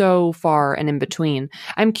so far and in between.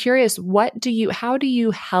 I'm curious, how do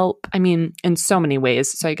you help? I mean, in so many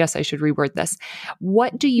ways. So I guess I should reword this.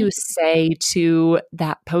 What do you say to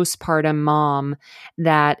that postpartum mom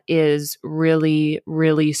that is really,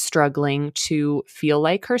 really struggling to feel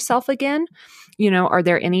like herself again? Are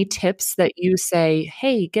there any tips that you say,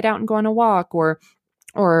 hey, get out and go on a walk, or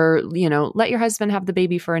let your husband have the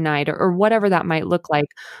baby for a night, or whatever that might look like?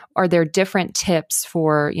 Are there different tips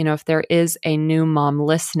for, if there is a new mom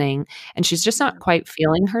listening and she's just not quite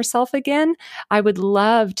feeling herself again? I would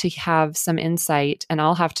love to have some insight, and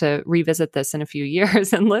I'll have to revisit this in a few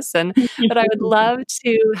years and listen, but I would love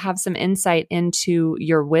to have some insight into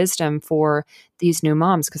your wisdom for these new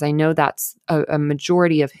moms, because I know that's a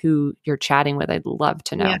majority of who you're chatting with. I'd love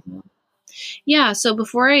to Yeah. know. Yeah. So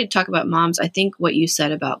before I talk about moms, I think what you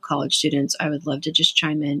said about college students, I would love to just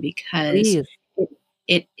chime in because Please. it,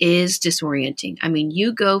 it is disorienting. I mean,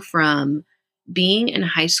 you go from being in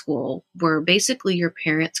high school where basically your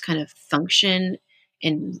parents kind of function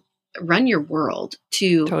and run your world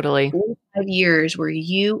to Totally. 4 or 5 years where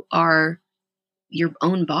you are your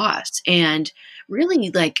own boss. And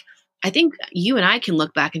really, like, I think you and I can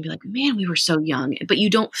look back and be like, man, we were so young, but you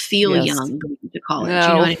don't feel Yes. young going to college.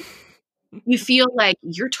 You know No. what I mean? You feel like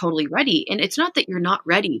you're totally ready. And it's not that you're not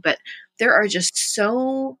ready, but there are just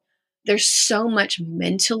there's so much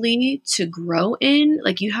mentally to grow in.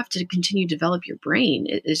 Like, you have to continue to develop your brain.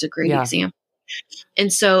 It is a great Yeah. example.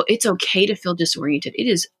 And so it's okay to feel disoriented. It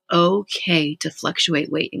is okay to fluctuate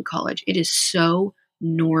weight in college. It is so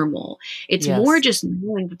normal. It's more Yes. just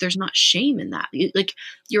knowing that there's not shame in that. Like,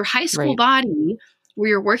 your high school Right. body, where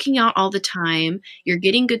you're working out all the time, you're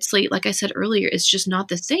getting good sleep, like I said earlier, it's just not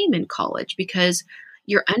the same in college because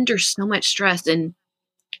you're under so much stress. And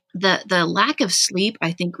the lack of sleep,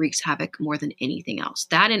 I think, wreaks havoc more than anything else.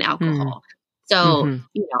 That and Mm. alcohol. So, Mhm.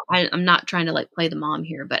 I'm not trying to like play the mom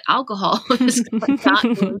here, but alcohol is not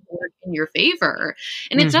going to work in your favor.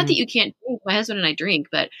 And it's not that Mhm. you can't drink. My husband and I drink,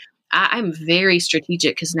 but I'm very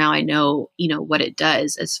strategic because now I know, what it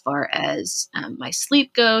does as far as my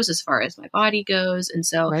sleep goes, as far as my body goes. And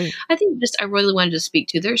so Right. I think I really wanted to speak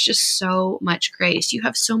to, there's just so much grace. You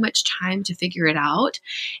have so much time to figure it out.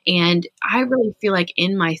 And I really feel like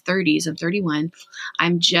in my 30s, I'm 31,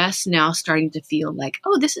 I'm just now starting to feel like,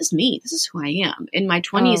 oh, this is me. This is who I am. In my Oh,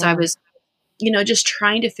 20s, I wow. was, just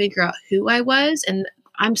trying to figure out who I was. And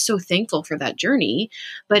I'm so thankful for that journey.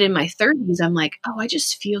 But in my 30s, I'm like, oh, I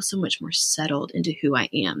just feel so much more settled into who I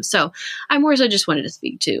am. So I more so just wanted to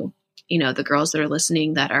speak to, the girls that are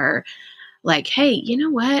listening that are like, hey, you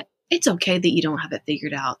know what? it's okay that you don't have it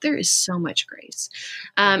figured out. There is so much grace.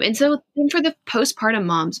 And so and for the postpartum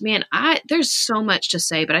moms, man, there's so much to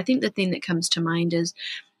say, but I think the thing that comes to mind is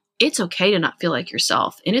it's okay to not feel like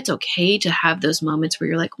yourself. And it's okay to have those moments where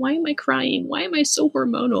you're like, why am I crying? Why am I so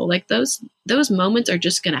hormonal? Like those moments are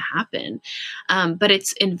just going to happen. But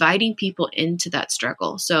it's inviting people into that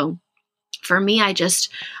struggle. So for me, I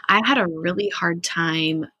had a really hard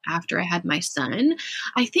time after I had my son.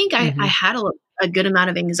 I think I had a good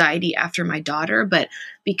amount of anxiety after my daughter, but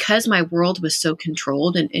because my world was so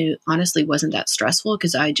controlled and it honestly wasn't that stressful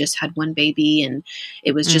because I just had one baby and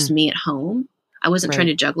it was just me at home. I wasn't trying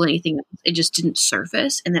to juggle anything. It just didn't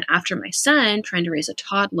surface. And then after my son, trying to raise a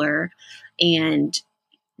toddler and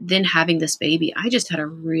then having this baby, I just had a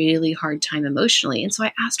really hard time emotionally. And so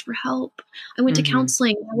I asked for help. I went to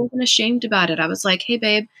counseling. I wasn't ashamed about it. I was like, hey,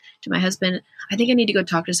 babe, to my husband, I think I need to go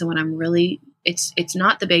talk to someone. It's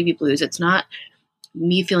not the baby blues. It's not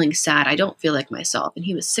me feeling sad. I don't feel like myself. And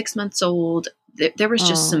he was 6 months old. There was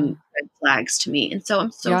just some red flags to me. And so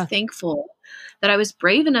I'm so thankful that I was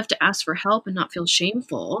brave enough to ask for help and not feel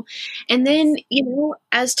shameful. And then,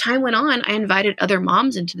 as time went on, I invited other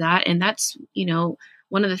moms into that. And that's,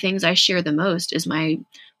 one of the things I share the most is my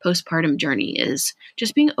postpartum journey is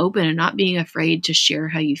just being open and not being afraid to share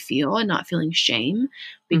how you feel and not feeling shame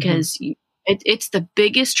because it's the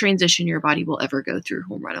biggest transition your body will ever go through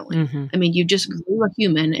hormonally. I mean, you just grew a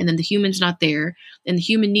human and then the human's not there and the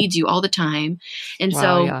human needs you all the time. And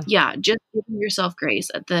just giving yourself grace.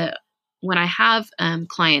 When I have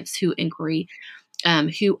clients who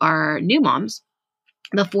are new moms,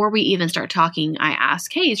 before we even start talking, I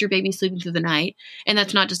ask, hey, is your baby sleeping through the night? And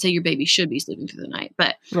that's not to say your baby should be sleeping through the night,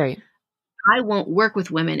 but I won't work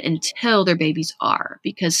with women until their babies are,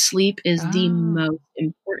 because sleep is the most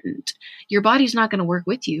important. Your body's not going to work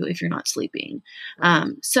with you if you're not sleeping.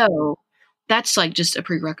 So that's like just a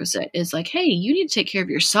prerequisite is like, hey, you need to take care of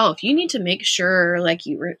yourself. You need to make sure, like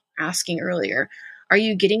you were asking earlier, are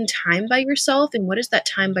you getting time by yourself? And what does that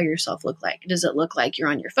time by yourself look like? Does it look like you're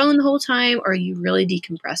on your phone the whole time? Or are you really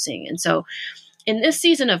decompressing? And so in this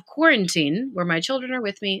season of quarantine, where my children are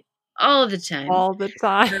with me all the time. All the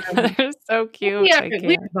time. They're so cute.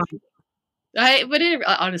 But it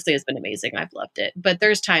honestly has been amazing. I've loved it. But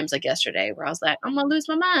there's times like yesterday where I was like, I'm going to lose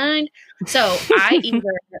my mind. So I either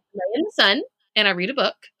lay in the sun and I read a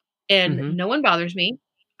book and no one bothers me.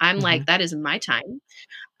 I'm like, that is my time.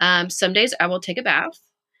 Some days I will take a bath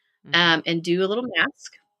and do a little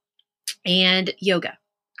mask and yoga.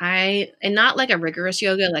 And not like a rigorous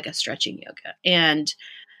yoga, like a stretching yoga. And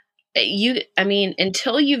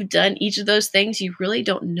until you've done each of those things, you really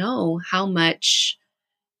don't know how much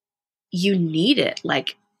you need it.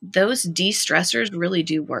 Like those de-stressors really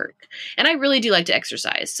do work. And I really do like to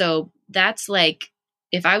exercise. So that's like,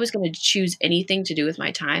 if I was going to choose anything to do with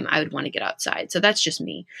my time, I would want to get outside. So that's just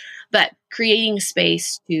me. But creating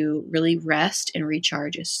space to really rest and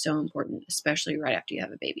recharge is so important, especially right after you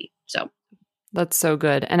have a baby. So that's so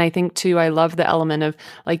good. And I think too, I love the element of,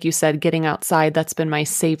 like you said, getting outside. That's been my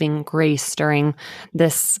saving grace during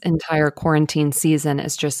this entire quarantine season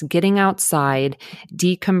is just getting outside,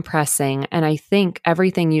 decompressing. And I think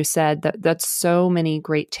everything you said, that's so many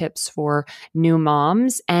great tips for new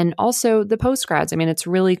moms and also the postgrads. I mean, it's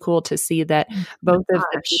really cool to see that both of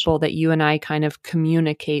the people that you and I kind of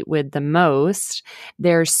communicate with the most,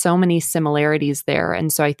 there's so many similarities there.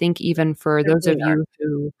 And so I think even for those of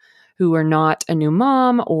you who are not a new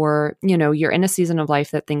mom or, you're in a season of life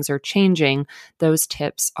that things are changing, those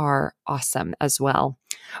tips are awesome as well.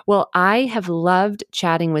 Well, I have loved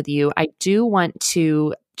chatting with you. I do want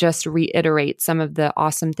to just reiterate some of the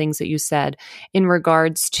awesome things that you said in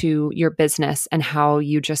regards to your business and how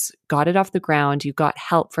you just got it off the ground. You got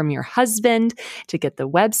help from your husband to get the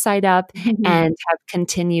website up and have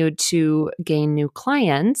continued to gain new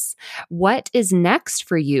clients. What is next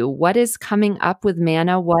for you? What is coming up with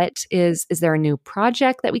Manna? Is there a new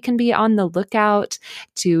project that we can be on the lookout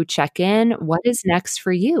to check in? What is next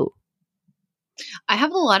for you? I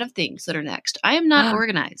have a lot of things that are next. I am not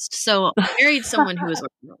organized. So I married someone who is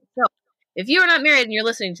organized. So if you are not married and you're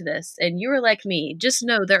listening to this and you are like me, just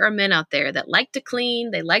know there are men out there that like to clean.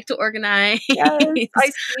 They like to organize. Yes, I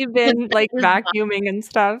see Ben like vacuuming and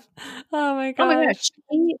stuff. Oh my gosh.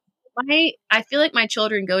 I feel like my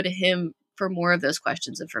children go to him for more of those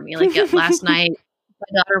questions than for me. Like last night,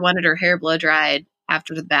 my daughter wanted her hair blow dried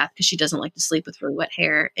after the bath because she doesn't like to sleep with really wet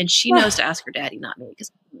hair, and she knows to ask her daddy, not me, because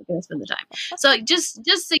I'm not going to spend the time. So just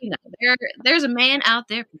so you know, there's a man out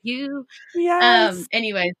there for you. Yes.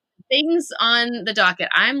 Anyway, things on the docket.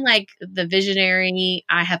 I'm like the visionary.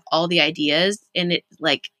 I have all the ideas, and it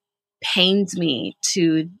like pains me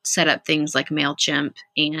to set up things like MailChimp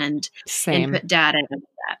and Same. input data and all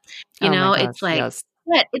that. Oh my It's gosh, like, yes.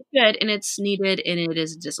 but it's good and it's needed and it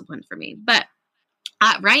is a discipline for me. But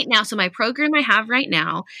right now, so my program I have right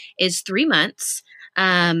now is 3 months.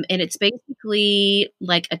 And it's basically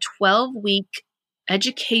like a 12-week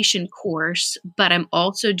education course, but I'm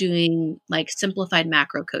also doing like simplified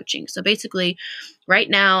macro coaching. So basically, right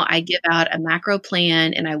now I give out a macro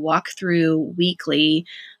plan and I walk through weekly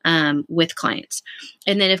with clients.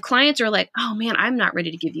 And then if clients are like, oh man, I'm not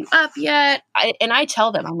ready to give you up yet. I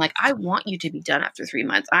tell them, I'm like, I want you to be done after 3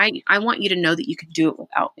 months. I want you to know that you can do it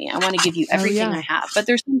without me. I want to give you everything I have. But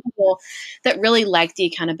there's some people that really like the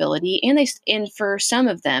accountability and for some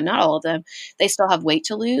of them, not all of them, they still have weight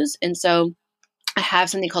to lose. And so I have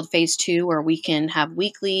something called phase 2 where we can have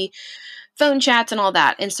weekly phone chats and all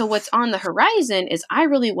that. And so what's on the horizon is I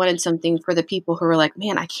really wanted something for the people who are like,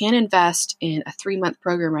 man, I can't invest in a 3-month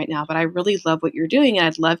program right now, but I really love what you're doing and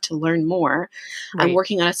I'd love to learn more. Right. I'm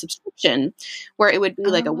working on a subscription where it would be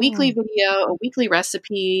like a weekly video, a weekly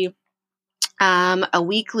recipe, a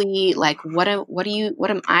weekly, like, what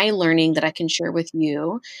am I learning that I can share with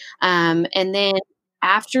you? And then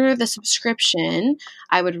after the subscription,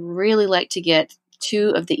 I would really like to get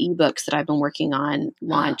 2 of the ebooks that I've been working on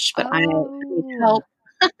launched, but I need help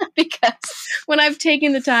because when I've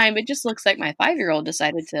taken the time, it just looks like my 5-year-old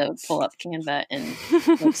decided to pull up Canva and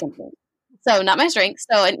make something. So not my strength.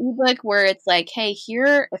 So an ebook where it's like, hey,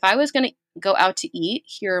 here, if I was going to go out to eat,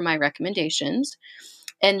 here are my recommendations.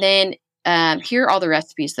 And then here are all the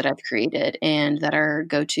recipes that I've created and that are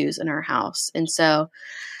go-tos in our house. And so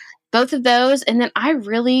both of those. And then I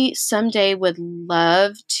really someday would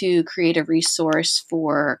love to create a resource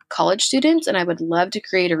for college students. And I would love to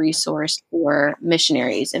create a resource for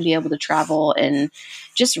missionaries and be able to travel and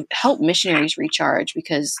just help missionaries recharge,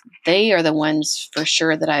 because they are the ones for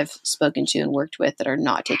sure that I've spoken to and worked with that are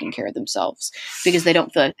not taking care of themselves because they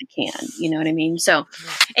don't feel like they can. You know what I mean? So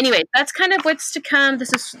anyway, that's kind of what's to come.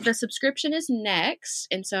 The subscription is next.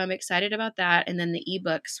 And so I'm excited about that. And then the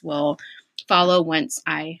ebooks will follow once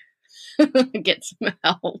I get some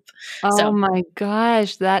help. Oh my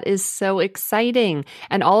gosh, that is so exciting.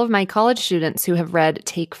 And all of my college students who have read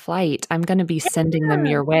Take Flight, I'm going to be sending them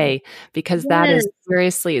your way because that is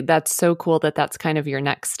seriously, that's so cool that that's kind of your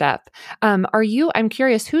next step. I'm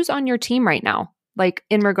curious, who's on your team right now? Like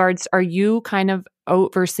in regards, are you kind of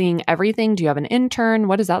overseeing everything? Do you have an intern?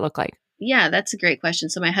 What does that look like? Yeah, that's a great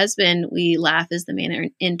question. So my husband, we laugh, is the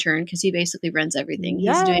main intern because he basically runs everything.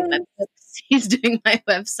 Yes. He's doing my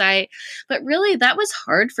website. But really, that was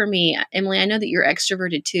hard for me. Emily, I know that you're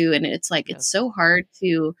extroverted too. And it's like, it's so hard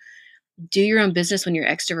to do your own business when you're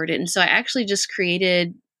extroverted. And so I actually just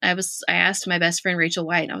I asked my best friend, Rachel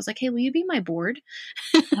White, and I was like, hey, will you be my board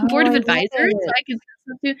of advisors?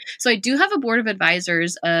 So I do have a board of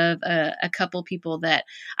advisors of a couple people that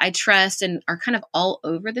I trust and are kind of all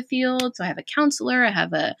over the field. So I have a counselor, I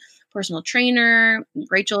have a personal trainer.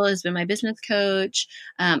 Rachel has been my business coach.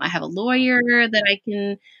 I have a lawyer that I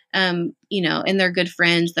can, and they're good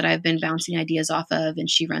friends that I've been bouncing ideas off of, and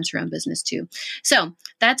she runs her own business too. So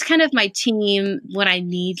that's kind of my team when I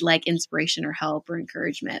need like inspiration or help or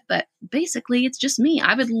encouragement. But basically, it's just me.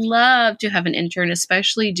 I would love to have an intern,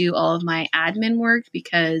 especially do all of my admin work,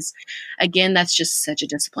 because again, that's just such a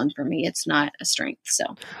discipline for me. It's not a strength.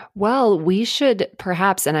 So, well, we should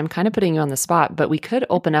perhaps, and I'm kind of putting you on the spot, but we could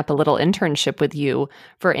open up a little internship with you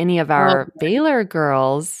for any of our Baylor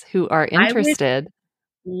girls who are interested.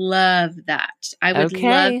 Love that. I would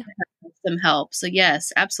love to have some help. So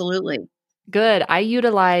yes, absolutely. Good. I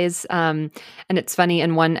utilize, and it's funny,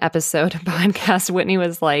 in one episode of podcast, Whitney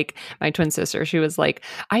was like, my twin sister, she was like,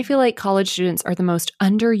 I feel like college students are the most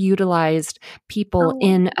underutilized people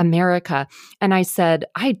in America. And I said,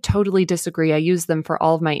 I totally disagree. I use them for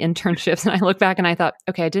all of my internships. And I look back and I thought,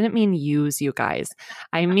 okay, I didn't mean use you guys.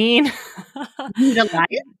 I mean, utilize.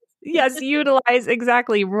 Yes, utilize.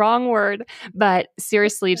 Exactly. Wrong word. But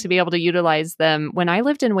seriously, to be able to utilize them. When I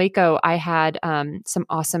lived in Waco, I had some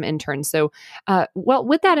awesome interns. So,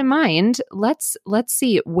 with that in mind, let's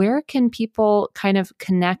see, where can people kind of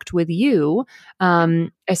connect with you?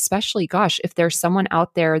 Especially, gosh, if there's someone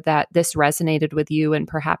out there that this resonated with you and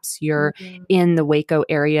perhaps you're in the Waco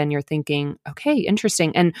area and you're thinking, okay,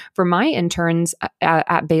 interesting. And for my interns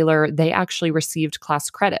at Baylor, they actually received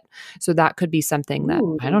class credit. So that could be something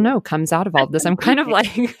that, I don't know, comes out of all of this. I'm kind of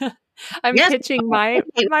like, I'm pitching my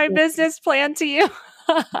business plan to you.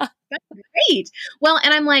 That's great. Well,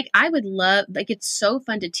 and I'm like, I would love, like, it's so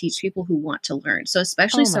fun to teach people who want to learn. So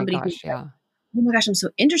especially somebody who's like, oh my gosh, I'm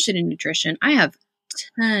so interested in nutrition. I have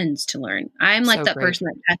tons to learn. I'm like that person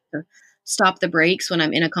that has to stop the brakes when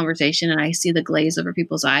I'm in a conversation and I see the glaze over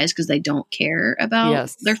people's eyes because they don't care about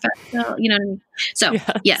Yes. their fat cell. You know what I mean? So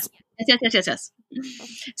Yes. yes.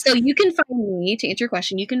 So you can find me, to answer your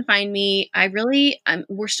question, you can find me.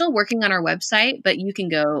 We're still working on our website, but you can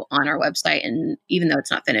go on our website, and even though it's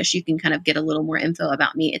not finished, you can kind of get a little more info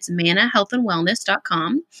about me. It's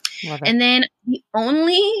mannahealthandwellness.com. Love it. And then the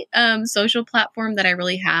only social platform that I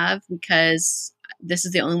really have, because this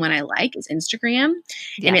is the only one I like, is Instagram.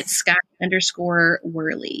 Yes. And it's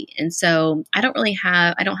Sky_Worley. And so I don't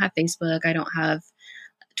have Facebook. I don't have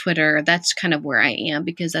Twitter. That's kind of where I am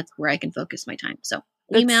because that's where I can focus my time. So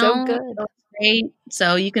That's email, so good. great.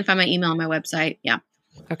 So you can find my email on my website. Yeah.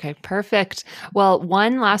 Okay, perfect. Well,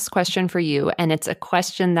 one last question for you, and it's a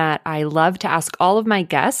question that I love to ask all of my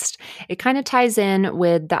guests. It kind of ties in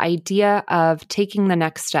with the idea of taking the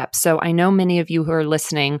next step. So I know many of you who are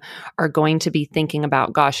listening are going to be thinking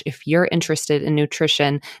about, gosh, if you're interested in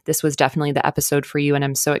nutrition, this was definitely the episode for you. And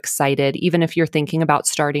I'm so excited. Even if you're thinking about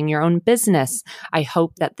starting your own business, I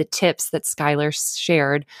hope that the tips that Skylar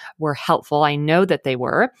shared were helpful. I know that they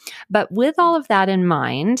were. But with all of that in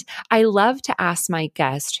mind, I love to ask my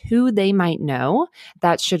guests who they might know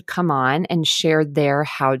that should come on and share their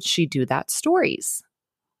how'd she do that stories.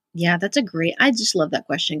 Yeah, I just love that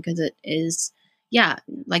question because it is,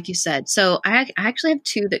 like you said. So I actually have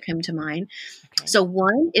two that come to mind. Okay. So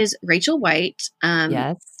one is Rachel White.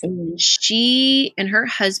 Yes. And she and her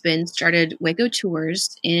husband started Waco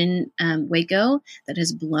Tours in Waco that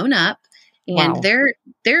has blown up. And wow.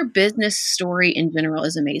 their business story in general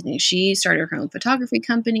is amazing. She started her own photography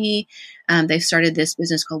company. They've started this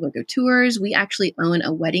business called Waco Tours. We actually own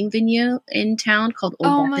a wedding venue in town called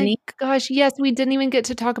Old Bethany. My gosh. Yes, we didn't even get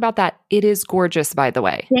to talk about that. It is gorgeous, by the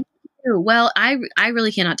way. Thank you. Well, I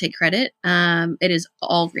really cannot take credit. It is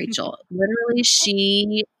all Rachel. Literally,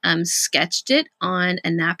 she sketched it on a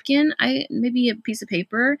napkin, maybe a piece of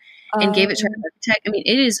paper, and gave it to her architect. I mean,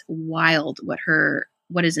 it is wild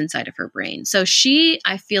what is inside of her brain. So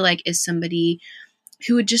I feel like is somebody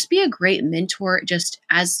who would just be a great mentor. She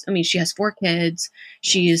has 4 kids.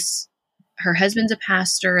 Her husband's a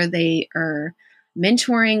pastor. They are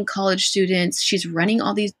mentoring college students. She's running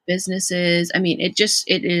all these businesses. I mean,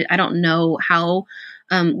 I don't know how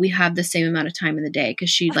we have the same amount of time in the day because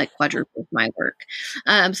she like quadruples my work.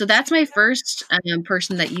 So that's my first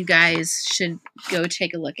person that you guys should go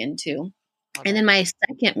take a look into. And then my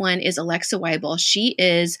second one is Alexa Weibel. She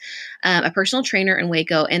is a personal trainer in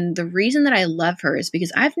Waco. And the reason that I love her is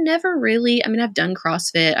because I've done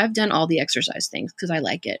CrossFit. I've done all the exercise things because I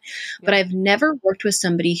like it. Yeah. But I've never worked with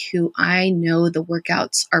somebody who I know the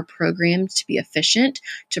workouts are programmed to be efficient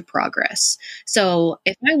to progress. So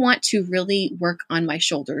if I want to really work on my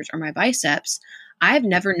shoulders or my biceps, I've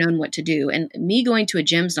never known what to do. And me going to a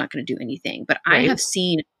gym is not going to do anything. But right. I have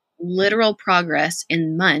seen literal progress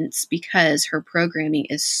in months because her programming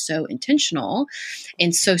is so intentional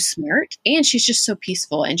and so smart, and she's just so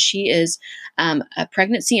peaceful. And she is a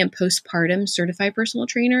pregnancy and postpartum certified personal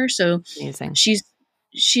trainer. So amazing.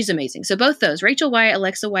 She's amazing. So both those, Rachel White,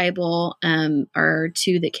 Alexa Weibel, are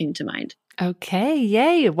two that came to mind. Okay,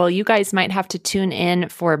 yay. Well, you guys might have to tune in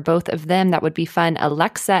for both of them. That would be fun.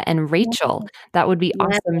 Alexa and Rachel. That would be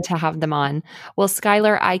awesome to have them on. Well,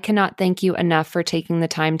 Skylar, I cannot thank you enough for taking the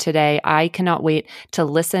time today. I cannot wait to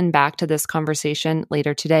listen back to this conversation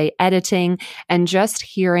later today, editing and just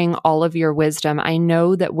hearing all of your wisdom. I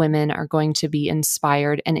know that women are going to be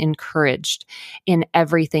inspired and encouraged in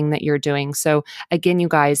everything that you're doing. So again, you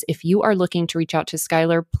guys, if you are looking to reach out to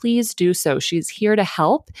Skylar, please do so. She's here to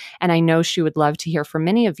help. And I know she would love to hear from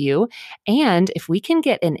many of you. And if we can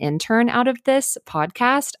get an intern out of this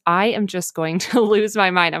podcast, I am just going to lose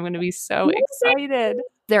my mind. I'm going to be so excited. Is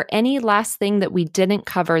there any last thing that we didn't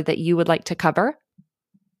cover that you would like to cover?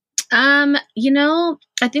 I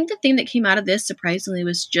think the thing that came out of this surprisingly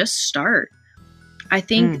was just start. I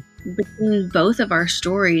think between both of our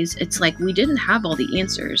stories, it's like we didn't have all the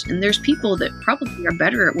answers. And there's people that probably are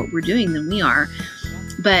better at what we're doing than we are.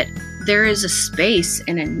 But there is a space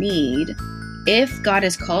and a need, if God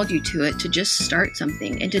has called you to it, to just start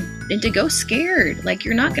something and to go scared. Like,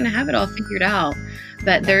 you're not going to have it all figured out,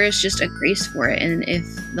 but there is just a grace for it. And if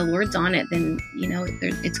the Lord's on it, then,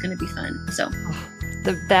 it's going to be fun. So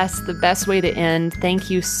the best way to end. Thank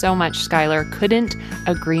you so much, Skylar. Couldn't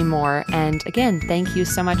agree more. And again, thank you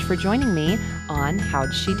so much for joining me on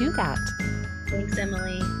How'd She Do That? Thanks,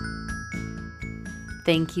 Emily.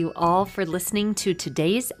 Thank you all for listening to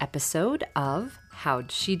today's episode of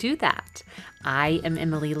How'd She Do That? I am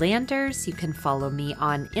Emily Landers. You can follow me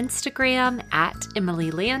on Instagram at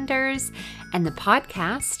Emily Landers and the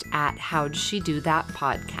podcast at How'd She Do That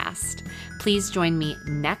Podcast. Please join me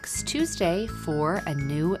next Tuesday for a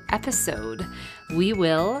new episode. We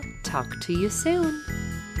will talk to you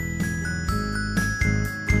soon.